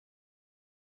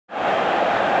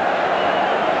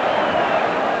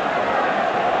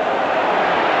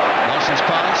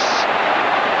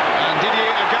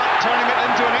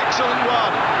excellent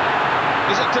one.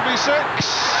 Is it to be 6?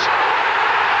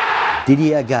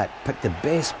 Didier Agathe picked the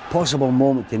best possible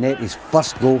moment to net his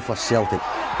first goal for Celtic.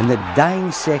 In the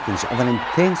dying seconds of an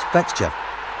intense fixture,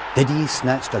 Didier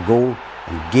snatched a goal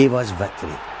and gave us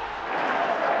victory.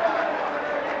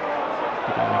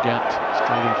 Didier Agathe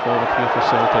striding forward here for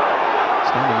Celtic.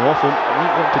 Standing off him, he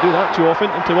won't want to do that too often,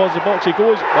 and towards the box he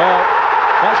goes. Well,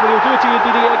 that's what he'll do to you,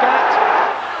 Didier Agathe.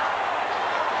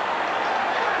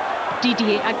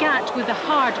 Didier Agathe with a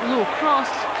hard, low cross.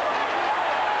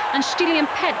 And Stilian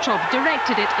Petrov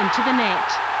directed it into the net.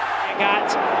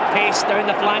 Agathe, pace down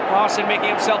the flank, Larsson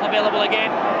making himself available again.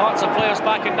 Lots of players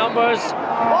back in numbers.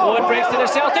 Owen breaks to the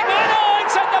Celtic. Oh,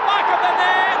 it's at the back of the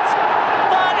net!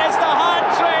 That is the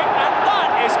hat-trick, and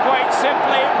that is quite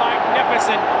simply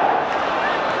magnificent.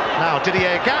 Now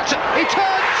Didier Agathe, he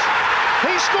turns!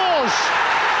 He scores!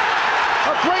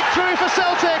 A breakthrough for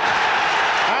Celtic!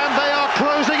 And they are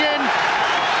closing in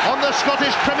on the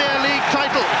Scottish Premier League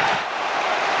title.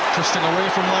 Twisting away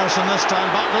from Larsson this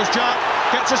time, back goes Jack,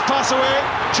 gets his pass away,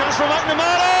 chance for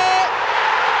McNamara!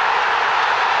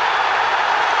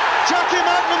 Jackie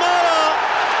McNamara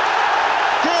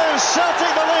gives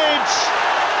Celtic the lead.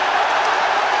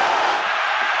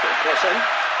 Cross in.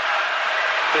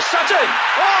 To Sutton!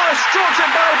 Oh, stroked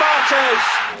it by Bartes!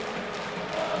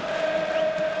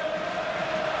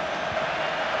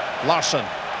 Larsson.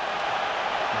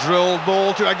 Drilled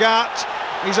ball to Agathe.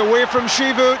 He's away from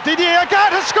Shivu. Didier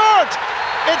Agathe has scored!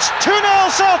 It's 2-0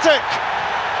 Celtic!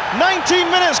 19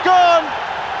 minutes gone.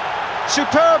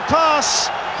 Superb pass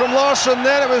from Larsson.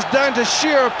 Then it was down to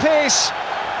sheer pace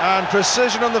and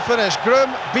precision on the finish.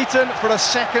 Groom beaten for a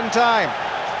second time.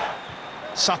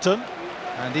 Sutton.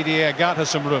 And Didier Agathe has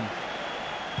some room.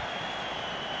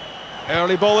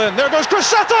 Early ball in. There goes Chris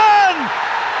Sutton!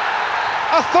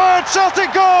 A third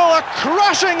Celtic goal. A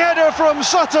crashing header from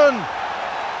Sutton.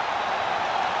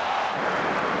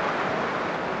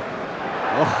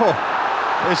 Oh,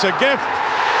 it's a gift.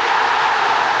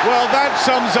 Well, that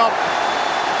sums up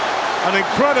an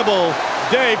incredible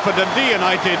day for Dundee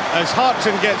United as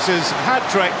Hartson gets his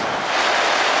hat-trick.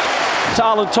 To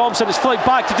Alan Thompson, it's flicked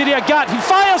back to Didier Agathe, he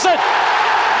fires it!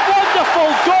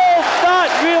 Wonderful goal! That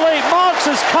really marks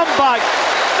his comeback.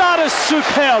 That is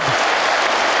superb.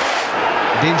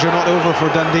 Danger not over for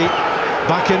Dundee.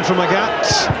 Back in from Agathe.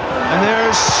 And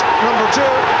there's number 2.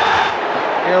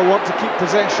 Ayr want to keep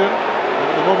possession.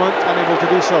 At the moment, unable to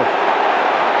do so.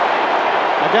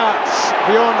 Agathe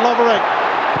beyond Lovering.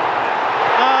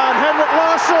 And Henrik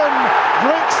Larsson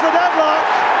breaks the deadlock.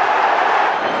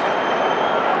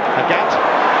 Agathe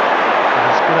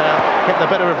is going to hit the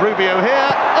better of Rubio here.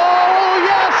 Oh,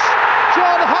 yes!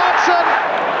 John Hartson.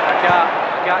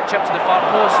 Agathe chipped to the far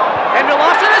post. Henrik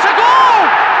Larsson, it's a goal!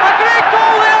 A great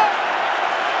goal there!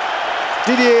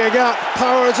 Didier Agathe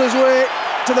powers his way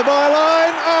to the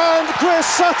byline, and Chris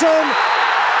Sutton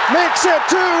makes it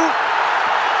 2.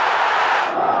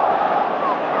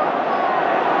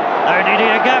 Now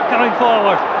Didier Agathe coming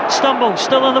forward, stumbles,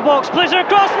 still in the box, plays it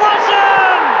across,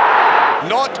 Larsson!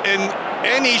 Not in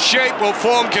any shape or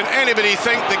form can anybody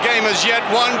think the game is yet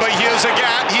won, but here's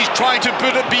Agathe, he's trying to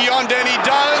put it beyond any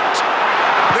doubt.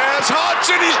 There's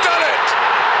Hartson, he's done it!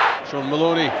 Sean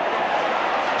Maloney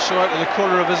saw out of the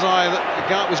corner of his eye that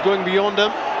Agathe was going beyond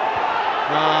him.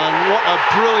 And what a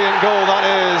brilliant goal that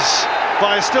is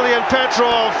by Stilian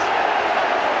Petrov.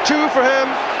 2 for him.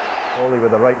 Ollie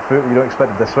with the right foot, you don't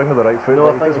expect him to swing with the right foot.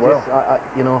 No, I think as well.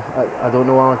 I don't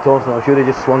know Alan Thompson, I'm sure he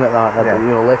just swung at that. Yeah.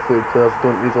 Left-footed players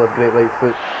don't usually have great right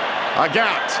foot.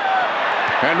 Agathe.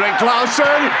 Henrik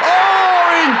Larsson. Oh,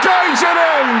 he dives it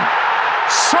in!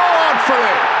 So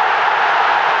artfully.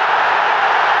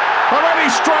 How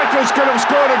many strikers could have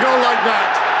scored a goal like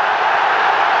that?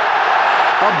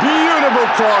 A beautiful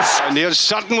cross. And here's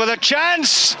Sutton with a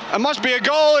chance. It must be a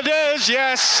goal. It is,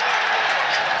 yes.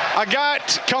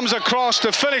 Agathe comes across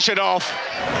to finish it off.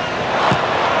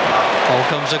 Ball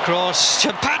comes across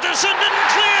to Patterson and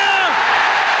clear!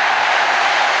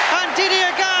 And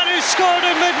Didier Agathe, who scored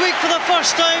in midweek for the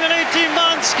first time in 18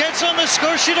 months, gets on the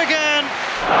score sheet again.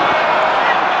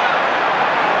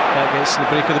 That gets the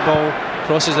break of the ball,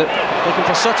 crosses it, looking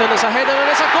for Sutton, it's a header and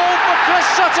it's a goal for Chris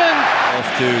Sutton! Off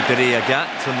to Didier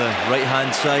Agathe on the right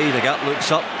hand side. Agathe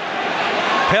looks up,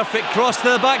 perfect cross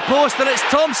to the back post, and it's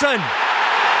Thompson.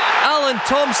 Alan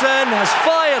Thompson has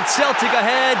fired Celtic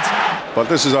ahead. But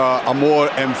this is a more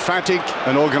emphatic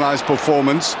and organised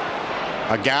performance.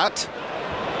 Agathe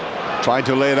tried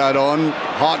to lay that on.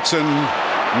 Hartson,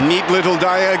 neat little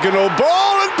diagonal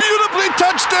ball and beautifully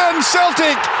touched in.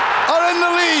 Celtic are in the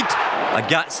lead.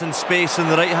 Agathe's in space on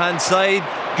the right hand side.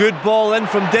 Good ball in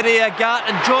from Didier Agathe,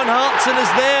 and John Hartson is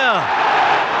there.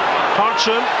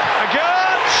 Hartson,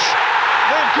 Agathe!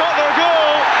 They've got their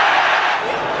goal!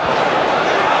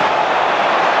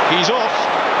 He's off.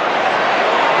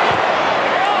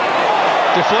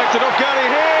 Deflected off Gary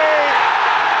Hay.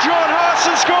 John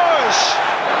Hartson scores!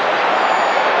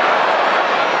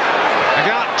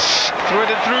 Agathe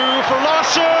threaded through for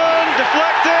Larsson,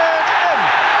 deflected, in!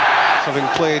 Having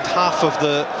played half of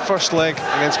the first leg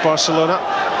against Barcelona.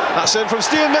 That's in from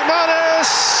Stephen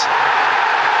McManus!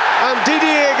 And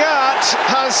Didier Agathe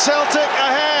has Celtic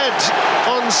ahead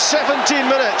on 17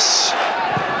 minutes.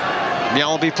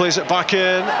 Mjalby plays it back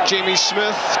in. Jamie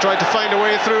Smith tried to find a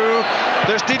way through.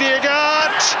 There's Didier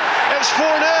Agathe. It's 4-0.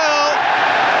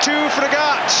 2 for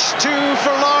Agathe, 2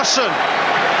 for Larsson.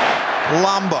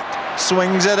 Lambert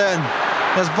swings it in.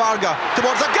 There's Varga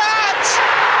towards Agathe.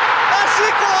 That's the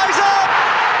equaliser.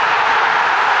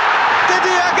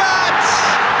 Didier Agathe.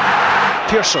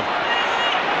 Pearson.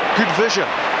 Good vision.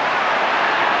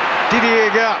 Didier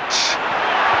Agathe.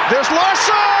 There's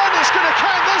Larsson. It's going to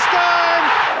count this time.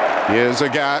 Here's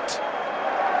Agathe.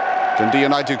 Dundee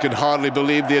United could hardly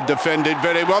believe they had defended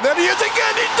very well. There he is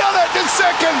again, he's done it in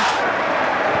second!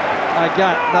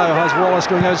 Agathe now has Wallace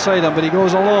going outside him, but he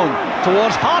goes alone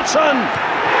towards Hartson!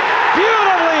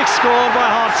 Beautifully scored by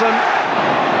Hartson!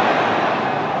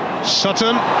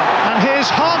 Sutton, and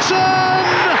here's Hartson!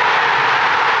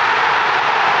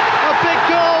 A big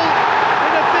goal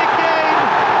in a big game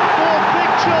for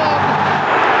Big John.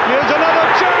 Here's another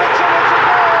chance, and it's a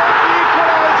goal!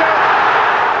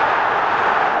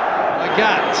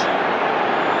 Agathe.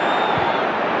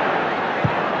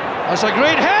 That's a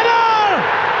great header!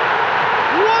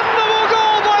 Wonderful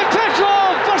goal by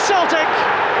Petrov for Celtic!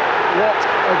 What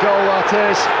a goal that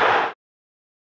is!